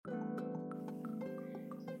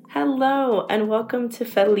Hello, and welcome to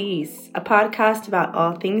Feliz, a podcast about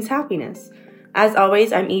all things happiness. As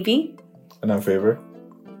always, I'm Evie. And I'm Favor.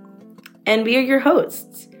 And we are your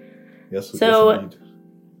hosts. Yes, indeed.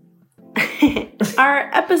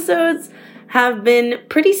 Our episodes have been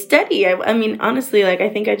pretty steady. I mean, honestly, I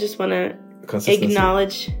think I just want to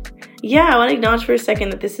acknowledge... I want to acknowledge for a second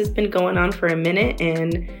that this has been going on for a minute,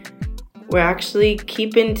 and we're actually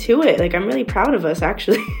keeping to it. I'm really proud of us,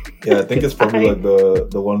 actually. Yeah, I think it's probably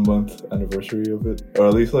the 1 month anniversary of it. Or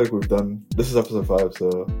at least we've done... This is episode 5,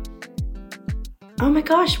 so... Oh my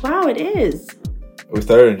gosh, wow, it is. We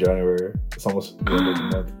started in January. It's almost the end of the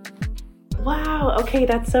month. Wow, okay,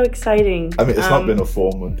 that's so exciting. I mean, it's not been a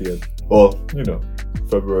full month yet. Well,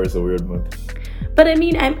 February is a weird month. But I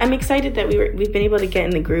mean, I'm excited that we've been able to get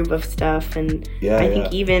in the groove of stuff, and I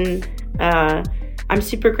think even I'm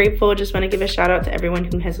super grateful. Just want to give a shout out to everyone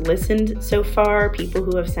who has listened so far, people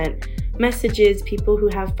who have sent messages, people who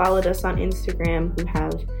have followed us on Instagram, who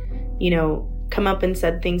have, come up and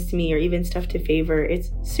said things to me or even stuff to Favor. It's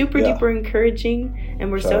super duper encouraging, and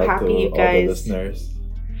we're so happy you guys. All the listeners.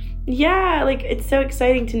 Yeah, it's so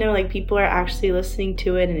exciting to know people are actually listening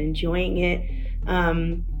to it and enjoying it.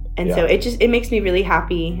 So it makes me really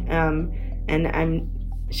happy, and I'm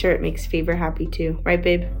sure it makes Favor happy too, right,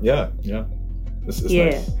 babe? Yeah. This is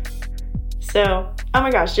nice. So, oh my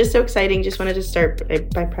gosh, just so exciting. Just wanted to start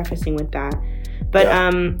by prefacing with that. But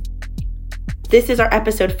this is our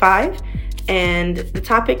episode 5, and the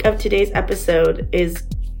topic of today's episode is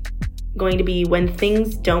going to be when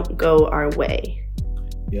things don't go our way.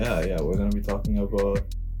 Yeah, we're going to be talking about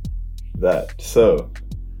that. So,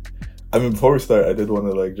 I mean, before we start, I did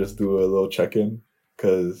want to just do a little check-in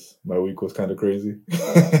because my week was kind of crazy.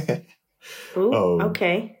 Ooh,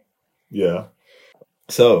 okay. Yeah.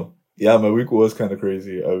 So, my week was kind of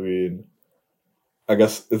crazy. I mean, I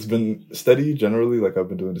guess it's been steady generally. I've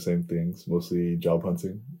been doing the same things, mostly job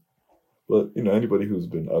hunting. But, anybody who's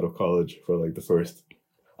been out of college for the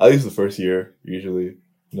first year usually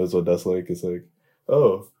knows what that's like. It's live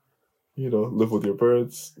with your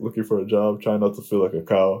parents, looking for a job, trying not to feel like a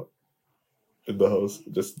cow in the house,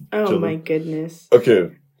 just chilling. My goodness.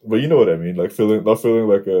 Okay, but you know what I mean, not feeling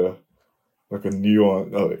like a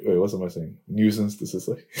neon. Oh wait, what am I saying? Nuisance. This is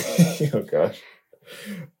oh gosh.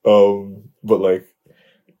 But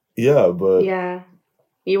yeah.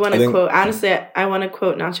 You want to quote? Honestly, I want to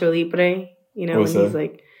quote Nacho Libre. When he's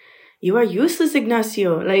like, "You are useless,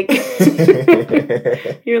 Ignacio."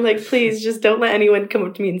 You're please just don't let anyone come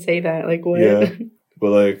up to me and say that. What? Yeah.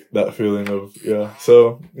 But that feeling of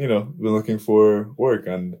So been looking for work,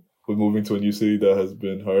 and with moving to a new city, that has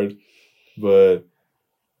been hard. But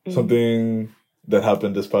something that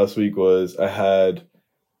happened this past week was I had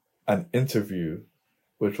an interview,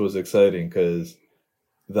 which was exciting because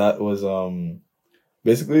that was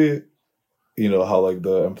basically how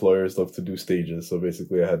the employers love to do stages. So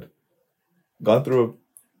basically, I had gone through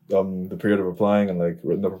the period of applying and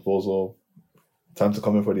written a proposal. Time to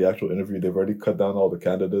come in for the actual interview. They've already cut down all the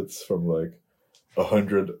candidates from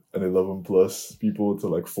 111 plus people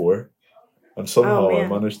to 4, and somehow I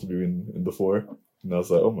managed to be in the 4. And I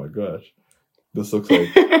was like, oh my gosh, this looks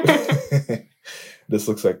like this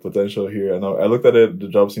looks like potential here. And I looked at it. The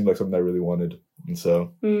job seemed like something I really wanted, and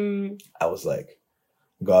so I was like,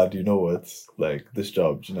 God, you know what? This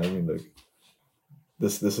job, do you know what I mean?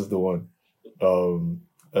 This is the one.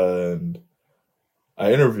 And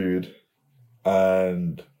I interviewed,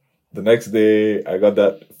 and the next day I got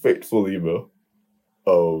that fateful email.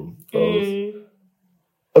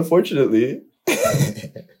 Unfortunately.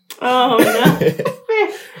 Oh no!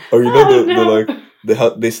 Or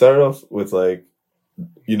they started off with it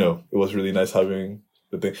was really nice having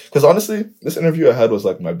the thing, because honestly, this interview I had was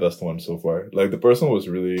my best one so far. The person was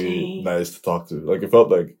really nice to talk to. It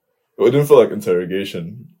felt it didn't feel like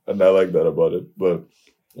interrogation, and I like that about it. But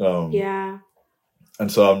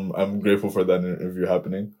and so I'm grateful for that interview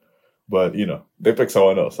happening. But they picked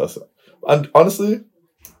someone else. And honestly,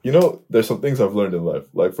 there's some things I've learned in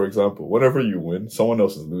life. For example, whenever you win, someone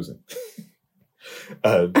else is losing.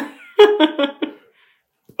 And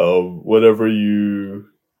whenever when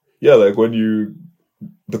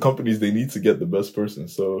the companies, they need to get the best person.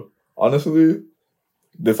 So honestly,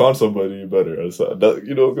 they found somebody better. And so that,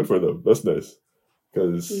 good for them. That's nice.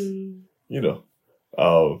 Because,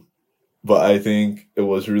 but I think it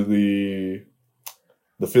was really,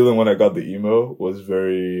 the feeling when I got the email was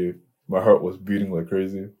my heart was beating like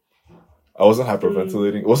crazy. I wasn't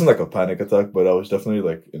hyperventilating. It wasn't a panic attack, but I was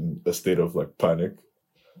definitely in a state of panic.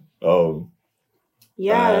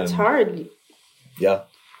 That's hard. Yeah.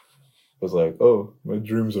 I was my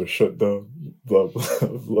dreams are shut down, blah, blah,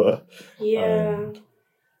 blah. Yeah.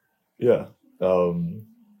 Yeah.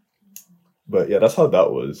 But yeah, that's how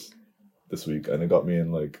that was this week, and it got me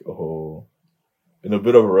in like in a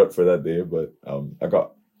bit of a rut for that day. But I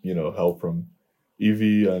got help from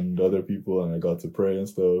Evie and other people, and I got to pray and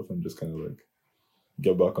stuff, and just kind of like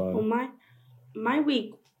get back on. Well, my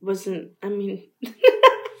week wasn't. I mean,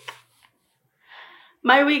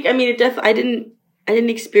 my week. I mean, I didn't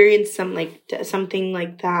experience something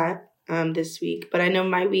like that this week, but I know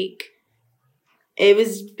my week. It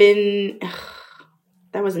was been.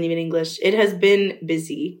 That wasn't even English. It has been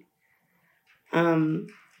busy.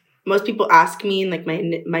 Most people ask me, and like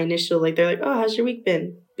my initial, like they're like, "Oh, how's your week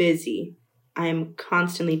been?" Busy. I am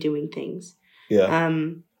constantly doing things. Yeah.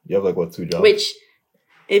 You have like what, 2 jobs? Which,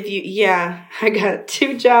 I got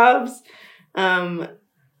 2 jobs.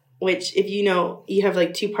 Which if you have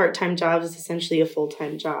like 2 part-time jobs, it's essentially a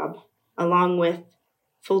full-time job, along with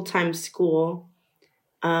full-time school.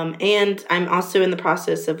 And I'm also in the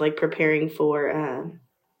process of like preparing for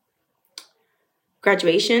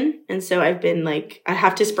graduation. And so I've been like, I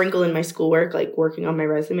have to sprinkle in my schoolwork, like working on my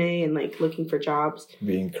resume and like looking for jobs.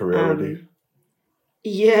 Being career ready.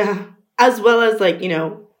 Yeah. As well as like,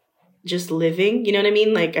 just living, you know what I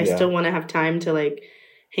mean? Like I still want to have time to like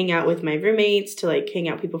hang out with my roommates, to like hang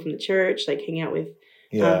out with people from the church, like hang out with,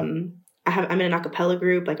 I'm in an a cappella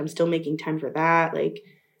group. Like I'm still making time for that. Like,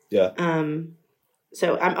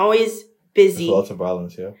 so I'm always busy. There's lots of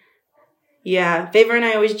balance, yeah. Yeah, Favor and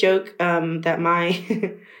I always joke that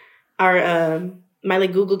my my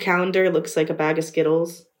like Google Calendar looks like a bag of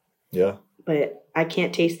Skittles. Yeah. But I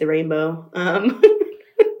can't taste the rainbow.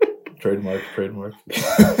 Trademark. Trademark.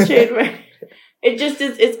 It just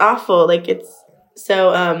is. It's awful. Like it's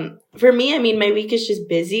so. For me, I mean, my week is just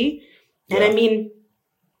busy, and I mean,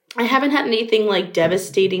 I haven't had anything like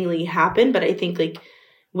devastatingly happen, but I think like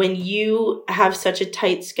when you have such a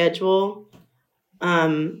tight schedule,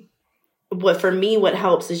 what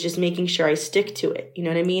helps is just making sure I stick to it. You know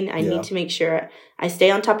what I mean? I need to make sure I stay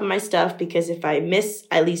on top of my stuff, because if I miss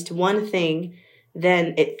at least one thing,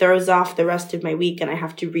 then it throws off the rest of my week and I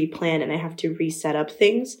have to replan and I have to reset up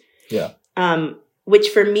things. Yeah. Which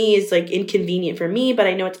for me is like inconvenient for me, but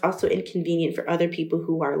I know it's also inconvenient for other people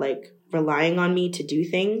who are like relying on me to do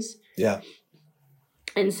things. Yeah.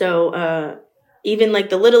 And so, even like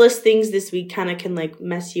the littlest things this week kind of can like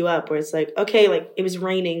mess you up, where it's like, okay, like it was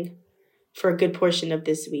raining for a good portion of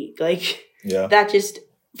this week. Like that just,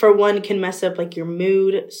 for one, can mess up like your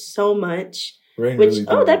mood so much. Rain which,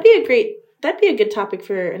 really that'd be a good topic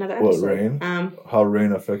for another episode. What, rain? How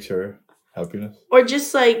rain affects your happiness? Or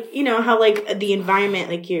just like, how like the environment,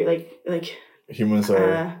 like you're like humans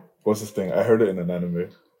are, what's this thing? I heard it in an anime.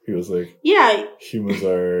 He was like, humans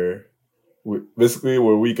are,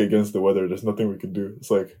 we're weak against the weather. There's nothing we can do. It's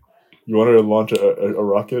like, you wanted to launch a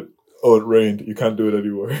rocket. Oh, it rained. You can't do it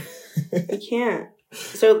anymore. You can't.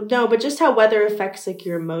 So, no, but just how weather affects, like,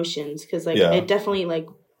 your emotions. Because, like, it definitely, like,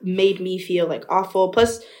 made me feel, like, awful.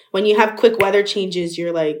 Plus, when you have quick weather changes,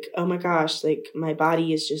 you're like, oh, my gosh. Like, my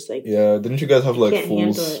body is just, like... Yeah. Didn't you guys have, like,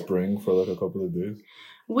 full spring for, like, a couple of days?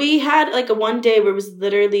 We had, like, a one day where it was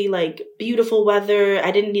literally, like, beautiful weather. I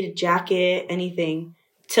didn't need a jacket, anything.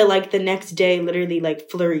 Till, like, the next day, literally, like,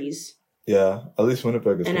 flurries. Yeah. At least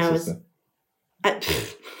Winnipeg is consistent.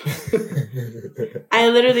 I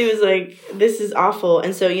literally was like, this is awful.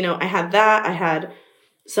 And so, I had that. I had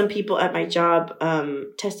some people at my job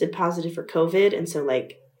tested positive for COVID. And so,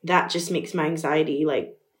 like, that just makes my anxiety,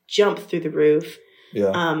 like, jump through the roof.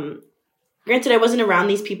 Yeah. Granted, I wasn't around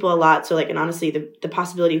these people a lot. So, like, and honestly, the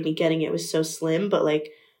possibility of me getting it was so slim. But,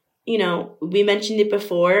 like, we mentioned it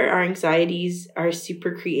before. Our anxieties are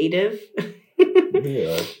super creative.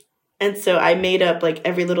 Yeah. And so I made up, like,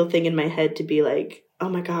 every little thing in my head to be like, oh,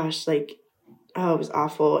 my gosh, like, oh, it was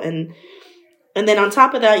awful. And then on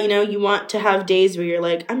top of that, you want to have days where you're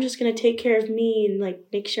like, I'm just going to take care of me and, like,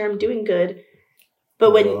 make sure I'm doing good.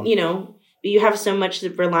 But when, you have so much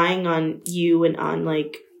relying on you and on,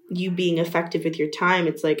 like, you being effective with your time,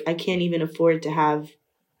 it's like, I can't even afford to have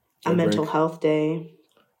a mental health day.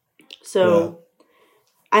 So...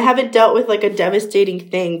 I haven't dealt with, like, a devastating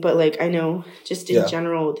thing, but, like, I know just in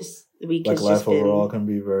general, this week has just been... Like, life overall can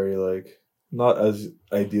be very, like, not as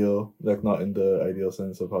ideal, like, not in the ideal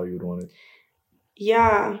sense of how you would want it.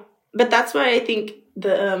 Yeah. But that's why I think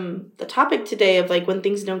the topic today of, like, when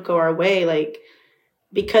things don't go our way, like,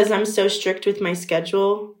 because I'm so strict with my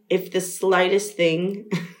schedule, if the slightest thing...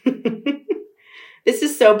 This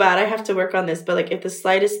is so bad, I have to work on this, but, like, if the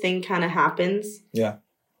slightest thing kind of happens... Yeah.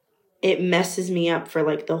 It messes me up for,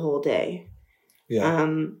 like, the whole day. Yeah.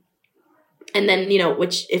 And then,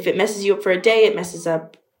 which if it messes you up for a day, it messes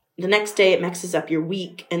up the next day, it messes up your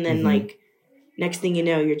week. And then, like, next thing you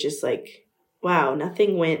know, you're just like, wow,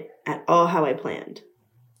 nothing went at all how I planned.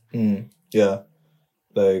 Yeah.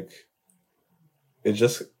 Like, it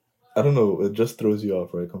just, I don't know, it just throws you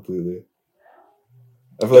off, right, completely.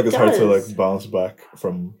 I feel like it's hard to, like, bounce back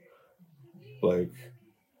from, like,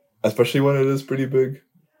 especially when it is pretty big,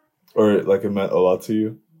 or, like, it meant a lot to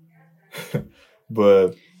you.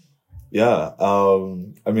 But, yeah,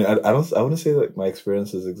 I mean, I wouldn't say, like, my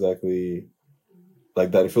experience is exactly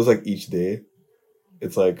like that. It feels like each day,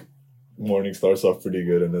 it's like, morning starts off pretty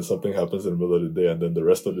good, and then something happens in the middle of the day, and then the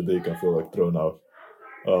rest of the day can feel, like, thrown off.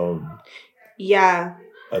 Yeah.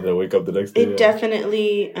 And then wake up the next day. It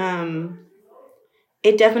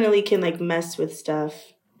definitely can, like, mess with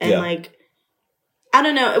stuff. And, like, I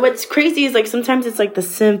don't know. What's crazy is, like, sometimes it's, like, the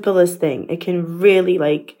simplest thing. It can really,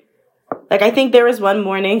 like, I think there was one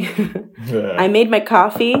morning I made my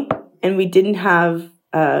coffee and we didn't have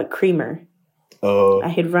creamer. Oh, I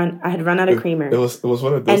had run out of creamer. It was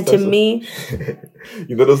one of those. And to me,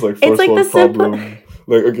 there's like first world problem.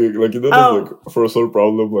 Like, okay, like, there's like first world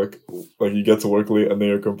problem. Like you get to work late and then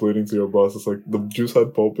you're complaining to your boss. It's like the juice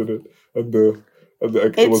had pulp in it, and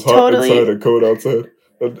it was hot inside and cold outside.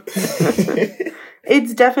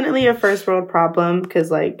 It's definitely a first world problem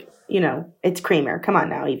because, like, it's creamer. Come on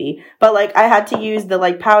now, Evie. But, like, I had to use the,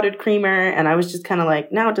 like, powdered creamer, and I was just kind of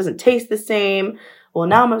like, now it doesn't taste the same. Well,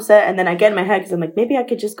 now I'm upset. And then I get in my head because I'm like, maybe I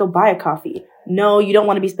could just go buy a coffee. No, you don't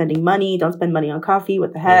want to be spending money. Don't spend money on coffee.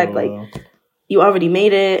 What the heck? Like, you already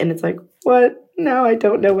made it. And it's like, what? Now I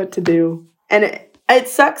don't know what to do. And it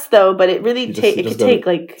sucks, though, but it really take it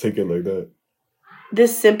like that.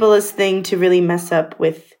 This simplest thing to really mess up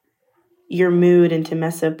with your mood and to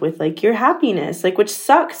mess up with, like, your happiness, like, which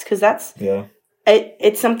sucks because that's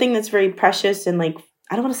it's something that's very precious and, like,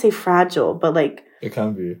 I don't want to say fragile, but, like, it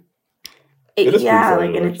can be. It is fragile,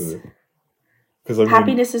 like, and actually. Because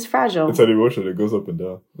happiness is fragile. It's an emotion. It goes up and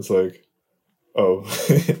down. It's like,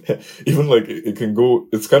 even, like, it can go.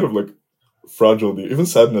 It's kind of like fragile. Even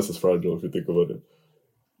sadness is fragile if you think about it.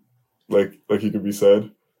 Like you could be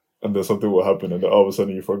sad, and then something will happen, and then all of a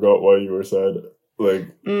sudden you forgot why you were sad. Like,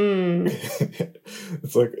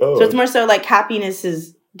 it's like, so it's more so like happiness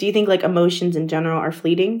is. Do you think, like, emotions in general are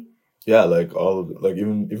fleeting? Yeah, like all of it. Like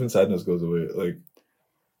even sadness goes away. Like,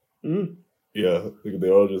 yeah, like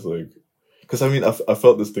they're all just like, because I mean, I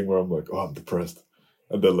felt this thing where I'm like, oh, I'm depressed,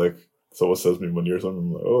 and then, like, someone sends me money or something.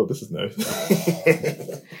 I'm like, oh, this is nice.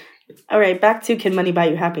 All right, back to can money buy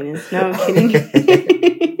you happiness? No, I'm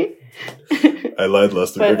kidding. I lied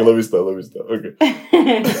last week. Okay, let me stop. Okay.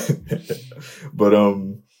 But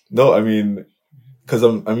no, I mean, because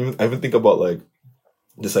I even think about, like,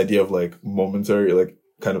 this idea of, like, momentary, like,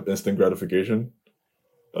 kind of instant gratification,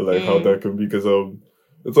 and, like, how that can be, because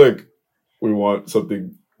it's like we want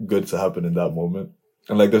something good to happen in that moment,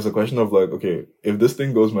 and, like, there's a question of, like, okay, if this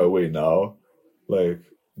thing goes my way now, like,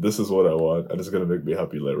 this is what I want, and it's gonna make me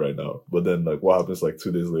happy, like, right now. But then, like, what happens, like,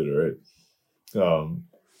 2 days later, right?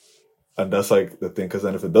 And that's, like, the thing, because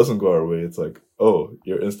then if it doesn't go our way, it's like, oh,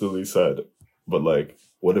 you're instantly sad. But, like,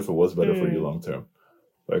 what if it was better for you long term?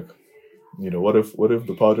 Like, what if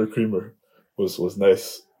the powdered creamer was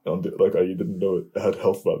nice, like, you didn't know it had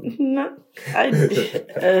health value? No, I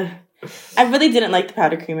really didn't like the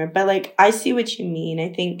powdered creamer, but, like, I see what you mean. I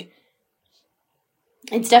think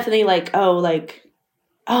it's definitely like, oh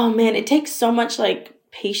man, it takes so much, like,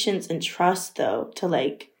 patience and trust, though, to,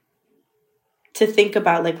 like, to think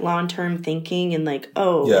about, like, long-term thinking and, like,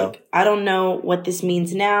 like, I don't know what this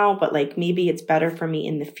means now, but, like, maybe it's better for me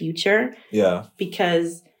in the future. Yeah.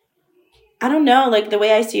 Because I don't know, like, the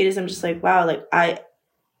way I see it is I'm just like, wow, like,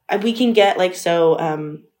 we can get, like, so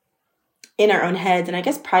in our own heads, and I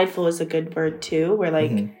guess prideful is a good word too, where,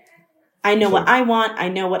 like, I know what I want, I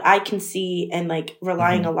know what I can see, and, like,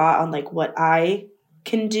 relying a lot on, like, what I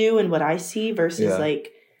can do and what I see versus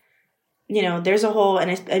like, there's a whole,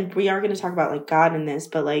 and we are going to talk about, like, God in this,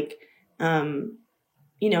 but, like,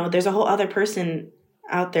 there's a whole other person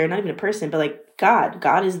out there, not even a person, but, like,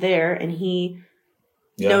 God is there, and he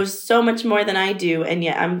knows so much more than I do, and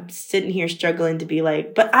yet I'm sitting here struggling to be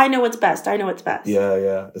like, but I know what's best.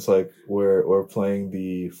 Yeah. It's like we're playing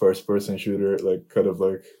the first person shooter, like, kind of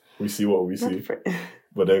like we see what we see,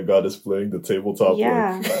 but then God is playing the tabletop,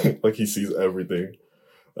 like he sees everything,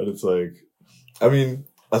 and it's like, I mean,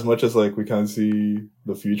 as much as, like, we can't see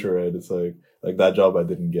the future, right? It's like that job I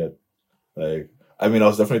didn't get, like, I mean, I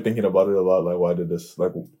was definitely thinking about it a lot, like, why did this,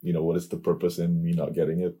 like, what is the purpose in me not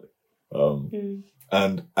getting it?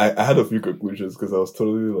 And I had a few conclusions, because I was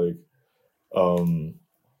totally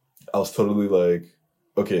like,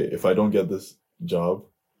 okay, if I don't get this job,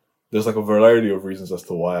 there's, like, a variety of reasons as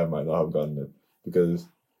to why I might not have gotten it. Because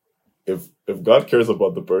if God cares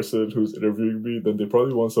about the person who's interviewing me, then they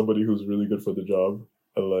probably want somebody who's really good for the job.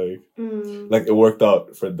 And like it worked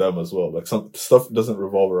out for them as well. Like some stuff doesn't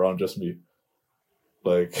revolve around just me.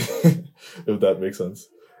 Like if that makes sense.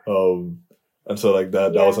 And so like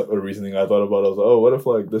that was like a reasoning I thought about. I was like, oh, what if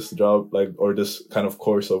like this job, like, or this kind of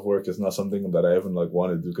course of work is not something that I even like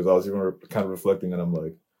want to do? Because I was even kind of reflecting, and I'm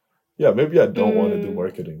like, yeah, maybe I don't want to do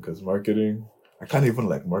marketing, because marketing, I can't even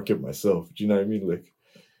like market myself. Do you know what I mean? Like,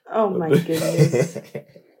 oh my goodness.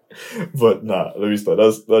 But nah, let me start.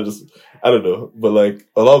 That's just, I don't know. But like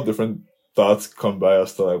a lot of different thoughts come by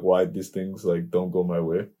as to like why these things like don't go my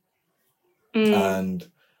way. And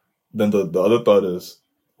then the other thought is,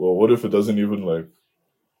 well, what if it doesn't even like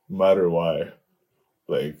matter why?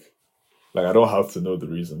 Like I don't have to know the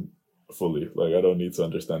reason fully. Like I don't need to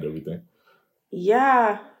understand everything.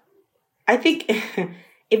 Yeah. I think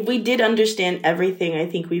if we did understand everything, I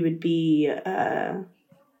think we would be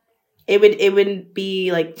it wouldn't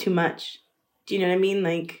be like too much. Do you know what I mean?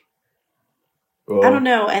 Like, well, I don't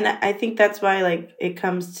know. And I think that's why like it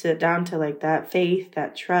comes down to like that faith,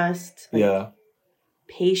 that trust, like,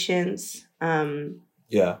 patience.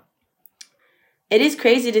 Yeah. It is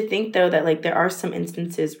crazy to think, though, that, like, there are some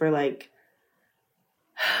instances where, like,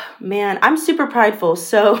 man, I'm super prideful.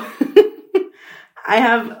 So I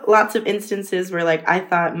have lots of instances where, like, I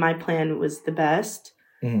thought my plan was the best.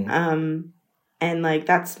 And, like,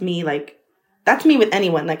 that's me with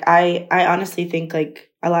anyone. Like, I honestly think, like,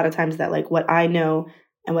 a lot of times that, like, what I know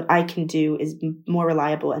and what I can do is more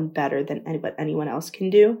reliable and better than what anyone else can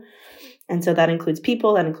do. And so that includes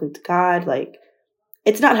people, that includes God. Like,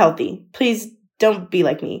 it's not healthy. Please don't be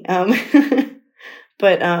like me.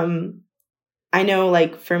 But I know,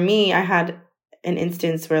 like, for me, I had an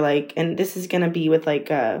instance where, like, and this is going to be with,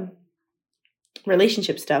 like,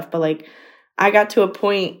 relationship stuff, but, like, I got to a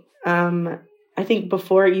point, I think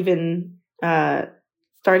before even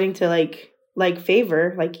starting to, like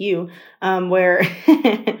Favor, like you, where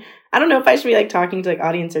I don't know if I should be, like, talking to, like,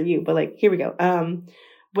 audience or you, but, like, here we go.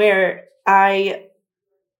 Where I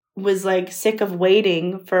was, like, sick of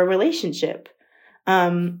waiting for a relationship.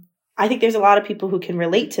 I think there's a lot of people who can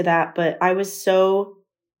relate to that, but I was so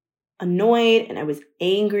annoyed and I was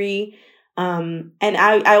angry. And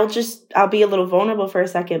I'll be a little vulnerable for a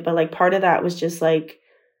second, but like part of that was just like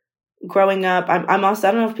growing up. I'm also,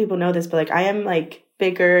 I don't know if people know this, but like I am like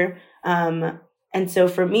bigger. And so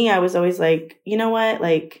for me, I was always like, you know what?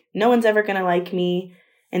 Like no one's ever going to like me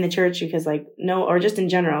in the church because like, no, or just in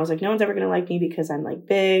general, I was like, no one's ever going to like me because I'm like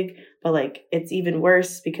big, but like, it's even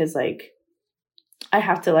worse because like, I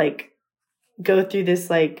have to like go through this,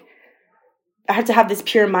 like, I had to have this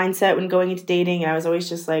pure mindset when going into dating. And I was always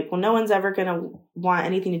just like, well, no one's ever going to want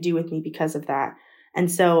anything to do with me because of that. And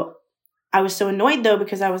so I was so annoyed though,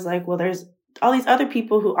 because I was like, well, there's all these other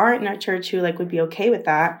people who aren't in our church who like would be okay with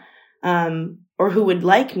that, or who would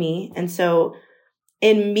like me. And so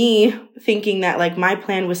in me thinking that like my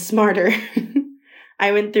plan was smarter,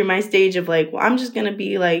 I went through my stage of like, well, I'm just going to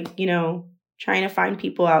be like, you know, trying to find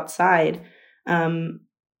people outside who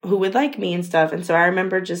would like me and stuff. And so I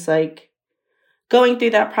remember just like going through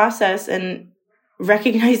that process and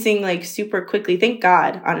recognizing like super quickly, thank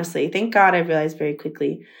God, honestly, thank God I realized very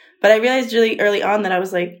quickly. But I realized really early on that I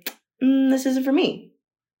was like, this isn't for me.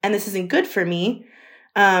 And this isn't good for me.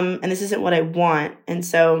 And this isn't what I want. And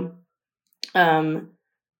so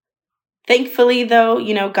thankfully, though,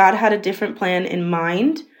 you know, God had a different plan in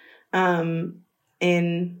mind. I'm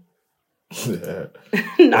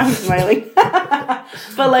smiling.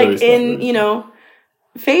 But like in, you know,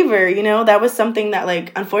 Favor, you know, that was something that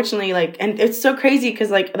like, unfortunately, like, and it's so crazy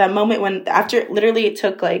because like that moment when after literally it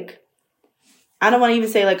took like, I don't want to even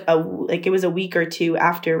say like it was a week or two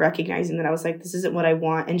after recognizing that I was like, this isn't what I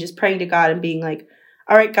want, and just praying to God and being like,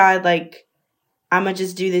 all right, God, like, I'm gonna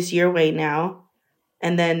just do this your way now,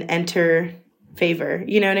 and then enter Favor.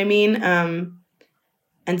 You know what I mean?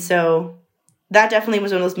 And so that definitely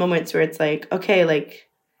was one of those moments where it's like, okay, like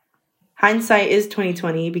hindsight is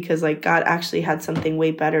 2020 because like God actually had something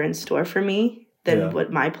way better in store for me than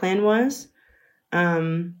what my plan was.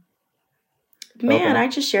 Man, okay. I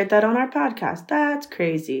just shared that on our podcast. That's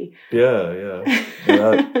crazy. Yeah.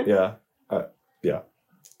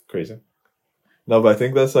 Crazy. No, but I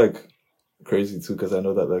think that's like crazy too, because I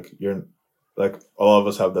know that like you're like all of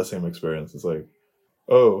us have that same experience. It's like,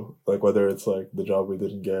 oh, like whether it's like the job we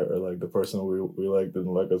didn't get or like the person we like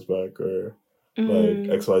didn't like us back or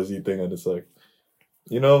like XYZ thing, and it's like,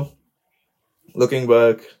 you know, looking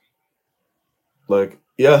back, like,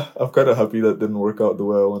 yeah, I'm kind of happy that didn't work out the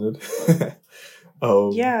way I wanted.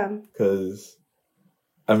 Because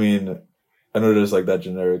I mean, I know there's like that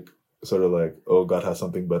generic sort of like, oh, God has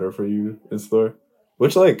something better for you in store,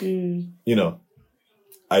 which like, you know,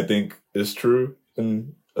 I think is true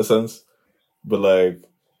in a sense, but like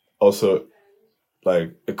also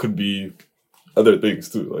like it could be other things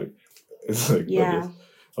too. Like it's like, yeah.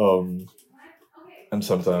 And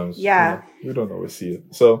sometimes you know, we don't always see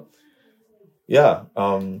it. So yeah,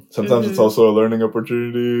 sometimes it's also a learning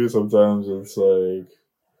opportunity. Sometimes it's like,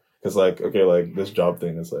 because like, okay, like this job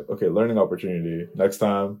thing is like, okay, learning opportunity. Next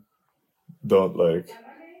time, don't like,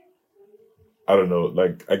 I don't know,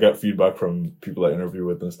 like I get feedback from people I interview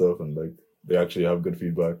with and stuff, and like they actually have good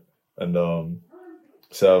feedback. And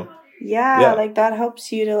so yeah, like that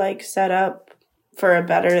helps you to like set up for a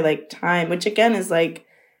better like time, which again is like,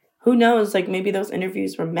 who knows, like maybe those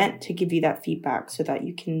interviews were meant to give you that feedback so that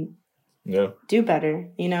you can do better,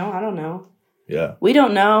 you know? I don't know. Yeah. We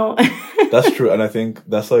don't know. That's true. And I think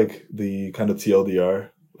that's like the kind of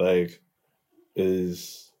TLDR, like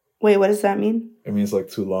is... Wait, what does that mean? It means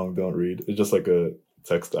like too long, don't read. It's just like a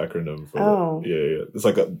text acronym for yeah. It's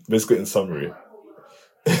like basically in summary.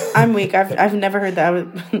 I'm weak. I've never heard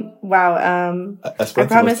that. Wow. I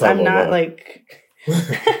promise I'm not like...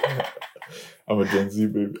 I'm a Gen Z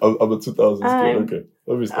baby. I'm a 2000s kid. Okay,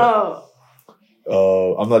 let me stop.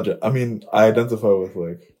 I'm not. I mean, I identify with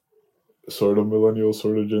like sort of millennial,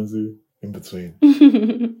 sort of Gen Z, in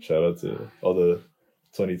between. Shout out to all the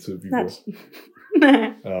 22 people.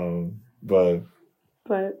 But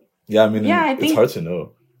yeah, I mean, it's hard to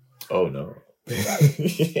know. Oh no.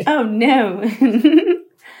 Oh no.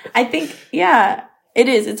 I think it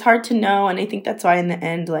is. It's hard to know, and I think that's why in the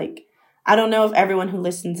end, like, I don't know if everyone who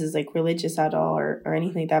listens is like religious at all or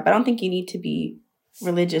anything like that, but I don't think you need to be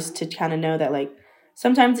religious to kind of know that like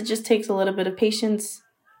sometimes it just takes a little bit of patience,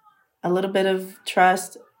 a little bit of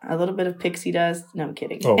trust, a little bit of pixie dust. No, I'm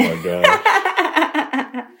kidding. Oh my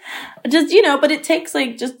god. Just, you know, but it takes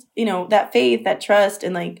like just, you know, that faith, that trust,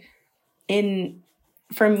 and like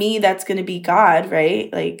for me that's going to be God,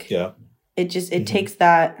 right? Like it takes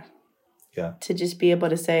that to just be able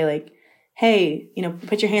to say like, hey, you know,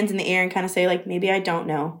 put your hands in the air and kind of say, like, maybe I don't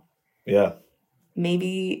know. Yeah.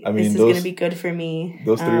 Maybe this is going to be good for me.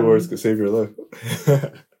 Those 3 words could save your life.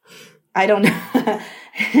 I don't know.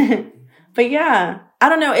 But yeah, I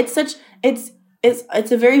don't know. It's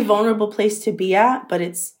a very vulnerable place to be at, but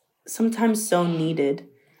it's sometimes so needed.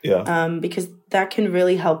 Yeah. Because that can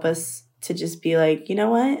really help us to just be like, you know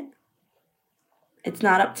what? It's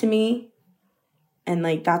not up to me. And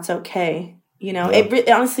like, that's okay. You know, it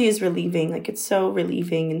honestly is relieving. Like, it's so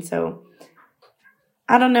relieving. And so,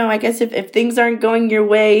 I don't know. I guess if things aren't going your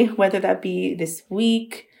way, whether that be this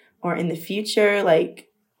week or in the future,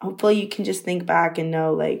 like, hopefully you can just think back and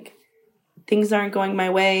know, like, things aren't going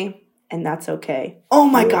my way, and that's okay. Oh,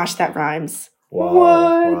 my gosh, that rhymes. Wow.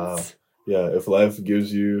 What? Wow. Yeah, if life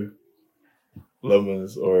gives you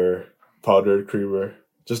lemons or powdered creamer,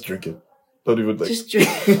 just drink it. Don't even, like... Just drink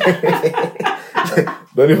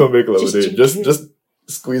Don't even make lemonade. Just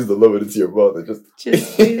squeeze the lemon into your mouth and just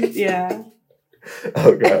squeeze, yeah.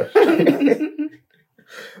 Oh gosh. That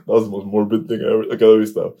was the most morbid thing ever. Okay, let me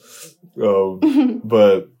stop.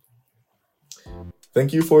 But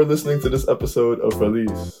thank you for listening to this episode of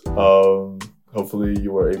Feliz. Hopefully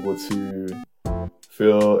you were able to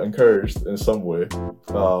feel encouraged in some way.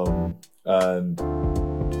 And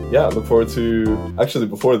yeah, look forward to... Actually,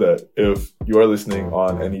 before that, if you are listening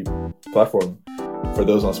on any platform, for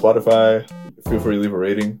those on Spotify, feel free to leave a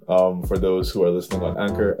rating. For those who are listening on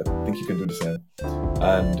Anchor, I think you can do the same.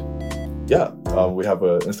 And yeah, we have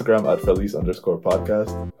an Instagram at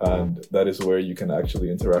Feliz_podcast, and that is where you can actually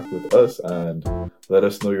interact with us and let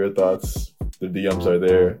us know your thoughts. The DMs are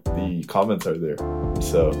there, the comments are there.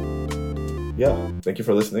 So yeah, thank you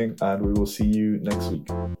for listening, and we will see you next week.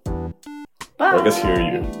 Bye. Or I guess hear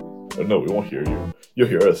you. Oh, no, we won't hear you. You'll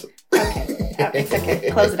hear us. Okay, it's okay.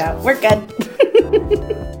 Close it out. We're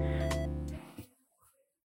good.